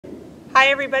Hi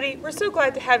everybody, we're so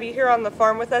glad to have you here on the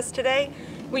farm with us today.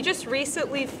 We just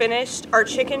recently finished our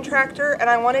chicken tractor and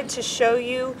I wanted to show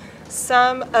you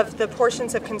some of the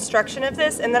portions of construction of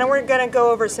this, and then we're going to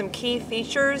go over some key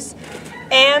features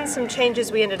and some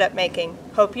changes we ended up making.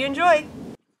 Hope you enjoy!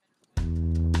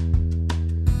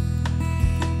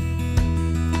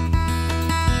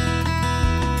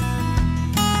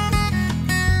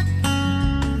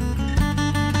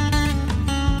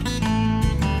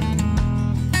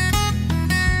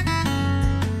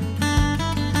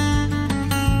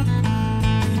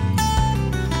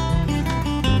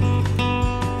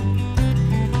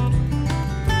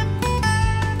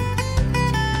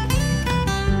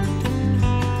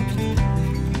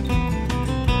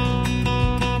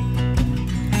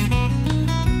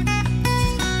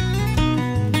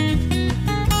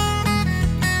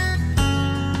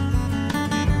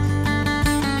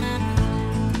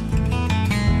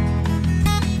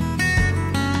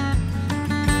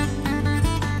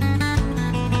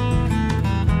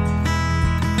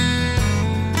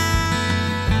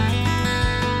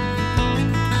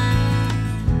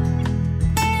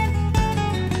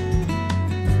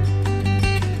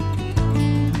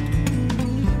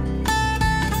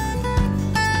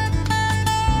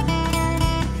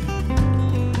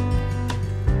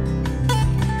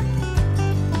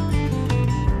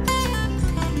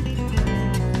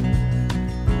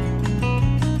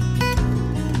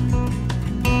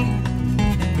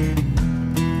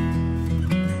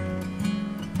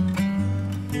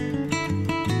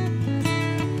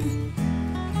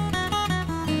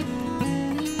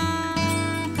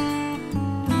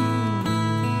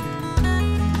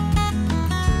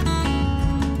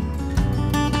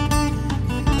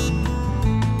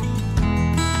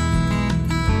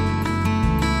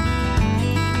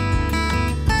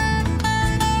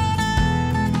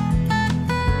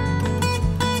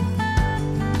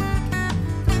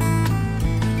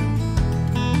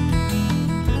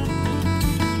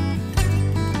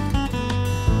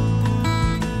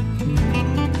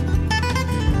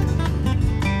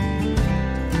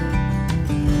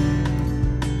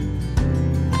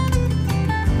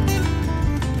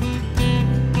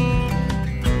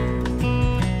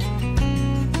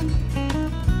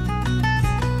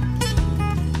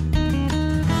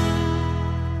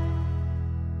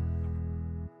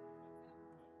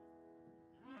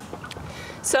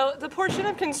 So the portion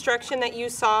of construction that you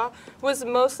saw was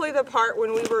mostly the part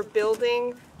when we were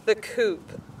building the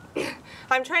coop.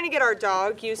 I'm trying to get our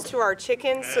dog used to our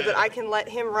chickens so that I can let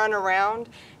him run around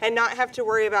and not have to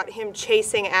worry about him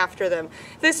chasing after them.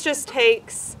 This just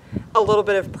takes a little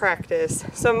bit of practice,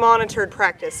 some monitored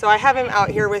practice. So I have him out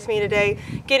here with me today,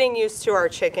 getting used to our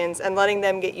chickens and letting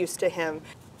them get used to him.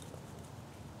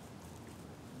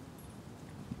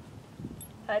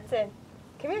 Hudson,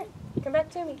 come here, come back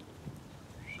to me.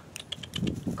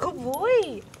 Good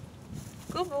boy.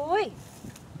 Good boy.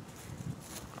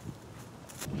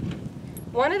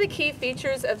 One of the key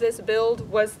features of this build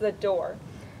was the door.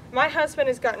 My husband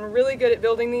has gotten really good at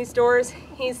building these doors.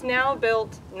 He's now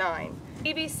built 9.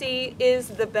 PVC is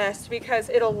the best because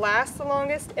it'll last the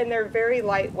longest and they're very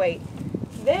lightweight.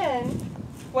 Then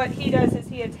what he does is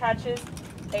he attaches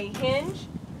a hinge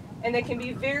and they can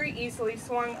be very easily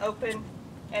swung open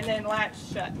and then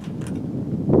latched shut.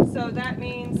 So that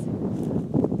means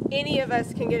any of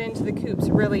us can get into the coops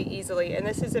really easily, and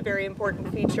this is a very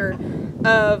important feature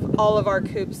of all of our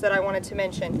coops that I wanted to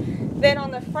mention. Then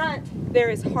on the front there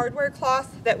is hardware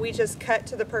cloth that we just cut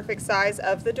to the perfect size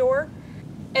of the door,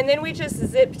 and then we just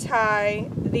zip tie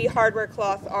the hardware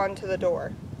cloth onto the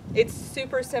door. It's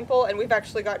super simple and we've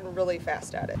actually gotten really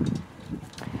fast at it.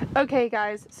 Okay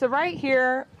guys, so right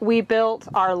here we built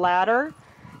our ladder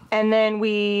and then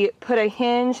we put a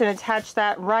hinge and attached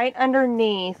that right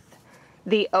underneath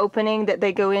the opening that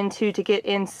they go into to get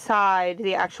inside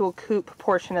the actual coop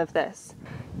portion of this.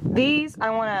 These, I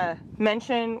want to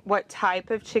mention what type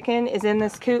of chicken is in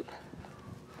this coop.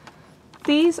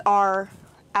 These are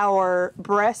our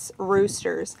breast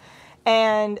roosters,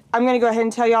 and I'm going to go ahead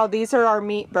and tell y'all these are our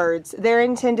meat birds. Their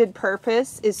intended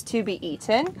purpose is to be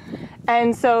eaten,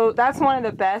 and so that's one of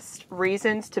the best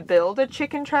reasons to build a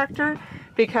chicken tractor,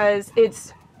 because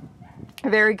it's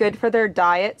very good for their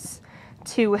diets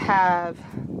to have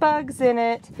bugs in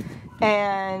it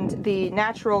and the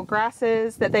natural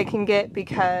grasses that they can get,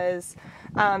 because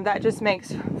that just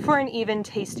makes for an even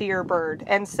tastier bird.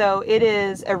 And so it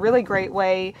is a really great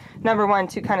way, number one,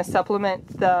 to kind of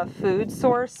supplement the food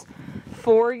source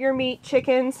for your meat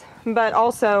chickens, but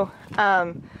also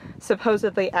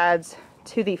supposedly adds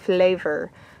to the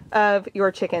flavor of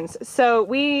your chickens. So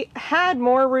we had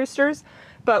more roosters,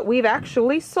 but we've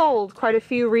actually sold quite a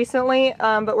few recently,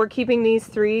 but we're keeping these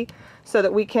 3 so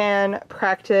that we can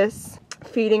practice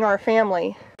feeding our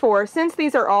family. Since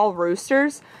these are all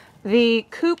roosters, the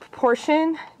coop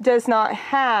portion does not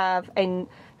have a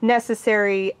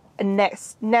necessary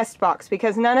nest box,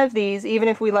 because none of these, even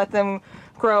if we let them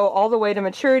grow all the way to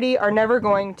maturity, are never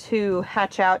going to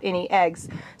hatch out any eggs.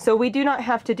 So we do not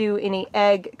have to do any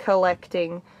egg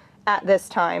collecting at this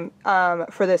time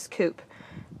for this coop.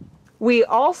 We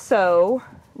also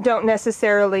don't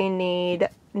necessarily need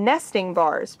nesting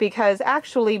bars, because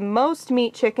actually most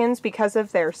meat chickens, because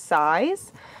of their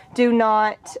size, do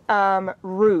not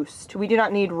roost. We do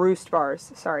not need roost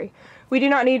bars, sorry. We do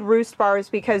not need roost bars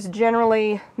because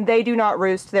generally they do not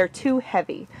roost, they're too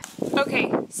heavy.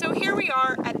 Okay, so here we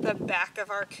are at the back of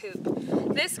our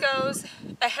coop. This goes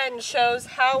ahead and shows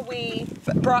how we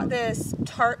brought this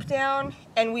tarp down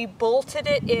and we bolted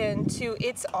it into,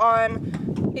 it's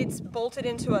bolted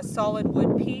into a solid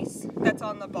wood piece that's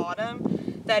on the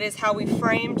bottom. That is how we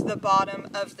framed the bottom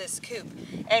of this coop.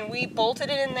 And we bolted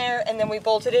it in there, and then we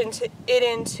bolted it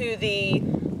into the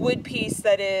wood piece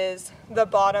that is the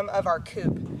bottom of our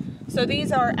coop. So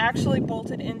these are actually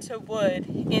bolted into wood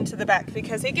into the back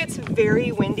because it gets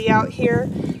very windy out here.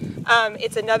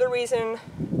 It's another reason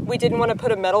we didn't want to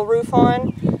put a metal roof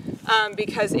on,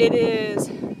 because it is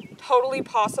totally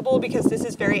possible, because this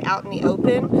is very out in the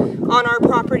open on our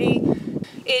property,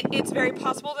 it's very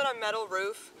possible that a metal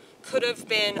roof could have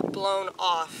been blown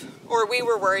off, or we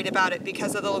were worried about it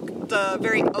because of the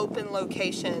very open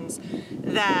locations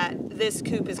that this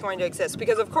coop is going to exist,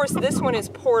 because of course this one is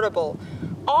portable.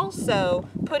 Also,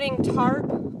 putting tarp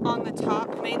on the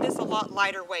top made this a lot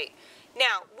lighter weight.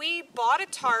 Now, we bought a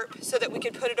tarp so that we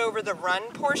could put it over the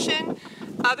run portion.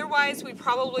 Otherwise, we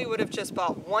probably would have just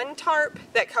bought one tarp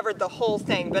that covered the whole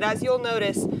thing. But as you'll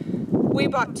notice, we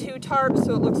bought 2 tarps,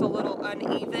 so it looks a little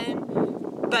uneven.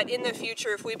 But in the future,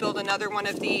 if we build another one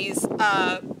of these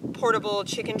portable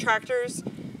chicken tractors,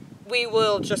 we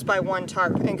will just buy 1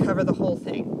 tarp and cover the whole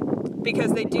thing,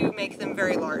 because they do make them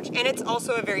very large. And it's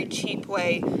also a very cheap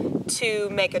way to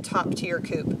make a top to your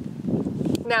coop.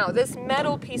 Now, this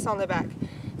metal piece on the back,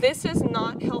 this does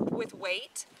not help with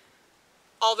weight,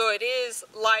 although it is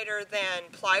lighter than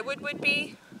plywood would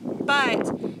be,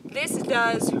 but this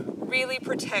does really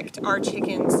protect our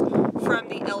chickens from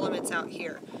the elements out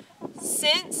here.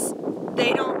 Since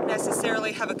they don't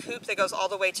necessarily have a coop that goes all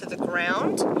the way to the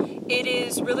ground, it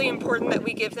is really important that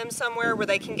we give them somewhere where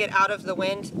they can get out of the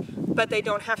wind, but they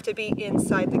don't have to be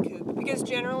inside the coop. Because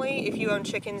generally, if you own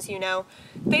chickens, you know,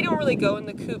 they don't really go in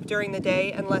the coop during the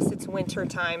day unless it's winter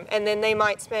time, and then they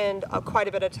might spend quite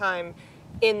a bit of time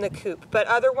in the coop. But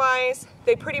otherwise,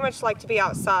 they pretty much like to be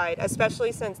outside,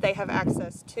 especially since they have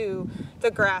access to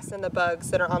the grass and the bugs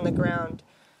that are on the ground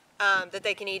that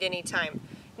they can eat anytime.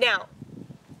 Now,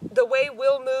 the way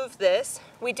we'll move this,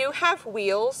 we do have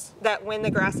wheels that when the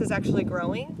grass is actually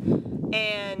growing,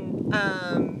 and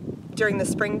during the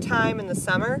springtime and the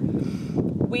summer,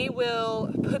 we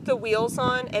will put the wheels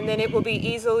on and then it will be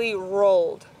easily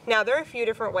rolled. Now, there are a few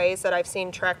different ways that I've seen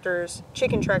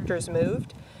chicken tractors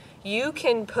moved. You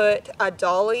can put a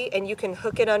dolly and you can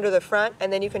hook it under the front,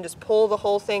 and then you can just pull the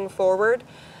whole thing forward,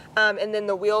 and then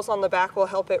the wheels on the back will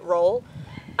help it roll.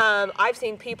 I've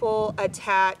seen people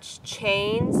attach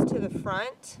chains to the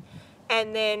front,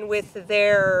 and then with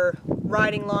their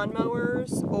riding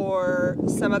lawnmowers or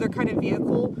some other kind of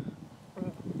vehicle,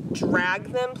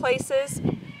 drag them places.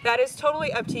 That is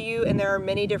totally up to you, and there are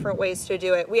many different ways to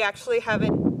do it. We actually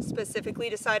haven't specifically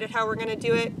decided how we're going to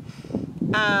do it.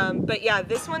 But yeah,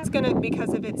 this one's gonna,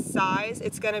 because of its size,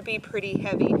 it's gonna be pretty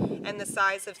heavy, and the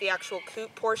size of the actual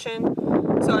coop portion.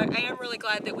 So I am really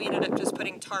glad that we ended up just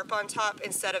putting tarp on top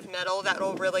instead of metal. That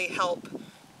will really help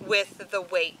with the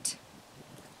weight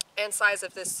and size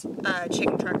of this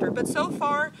chicken tractor. But so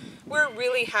far, we're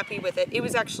really happy with it. It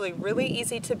was actually really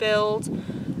easy to build.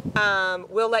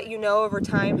 We'll let you know over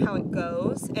time how it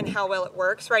goes and how well it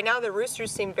works. Right now, the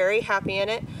roosters seem very happy in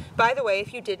it. By the way,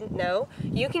 if you didn't know,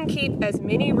 you can keep as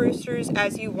many roosters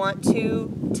as you want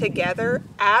to together,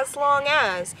 as long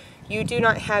as you do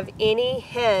not have any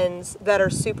hens that are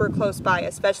super close by,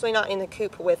 especially not in the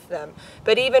coop with them.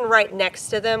 But even right next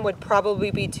to them would probably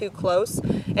be too close,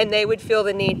 and they would feel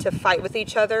the need to fight with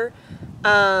each other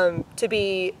to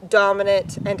be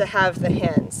dominant and to have the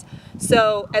hens.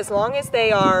 So as long as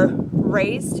they are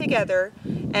raised together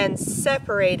and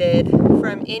separated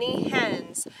from any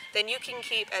hens, then you can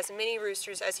keep as many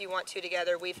roosters as you want to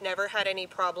together. We've never had any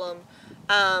problem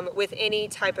with any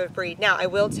type of breed. Now, I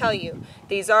will tell you,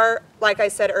 these are, like I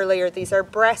said earlier, these are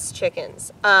breast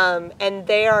chickens, and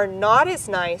they are not as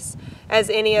nice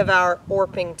as any of our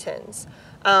Orpingtons.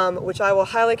 which I will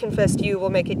highly confess to you will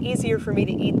make it easier for me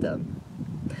to eat them.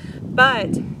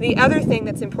 But the other thing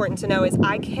that's important to know is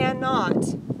I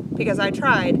cannot, because I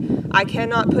tried, I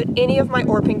cannot put any of my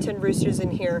Orpington roosters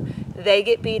in here. They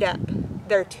get beat up.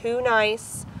 They're too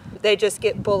nice. They just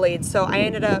get bullied. So I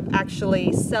ended up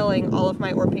actually selling all of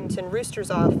my Orpington roosters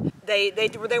off. They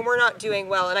were not doing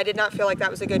well, and I did not feel like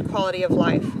that was a good quality of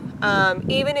life.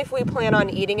 Even if we plan on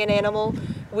eating an animal,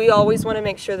 we always want to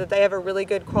make sure that they have a really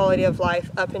good quality of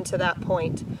life up until that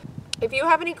point. If you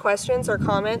have any questions or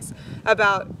comments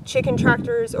about chicken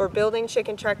tractors or building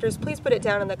chicken tractors, please put it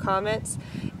down in the comments.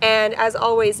 And as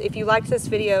always, if you liked this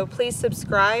video, please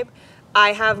subscribe.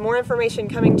 I have more information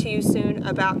coming to you soon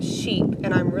about sheep,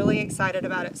 and I'm really excited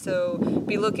about it. So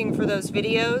be looking for those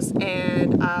videos,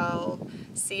 and I'll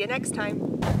see you next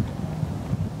time.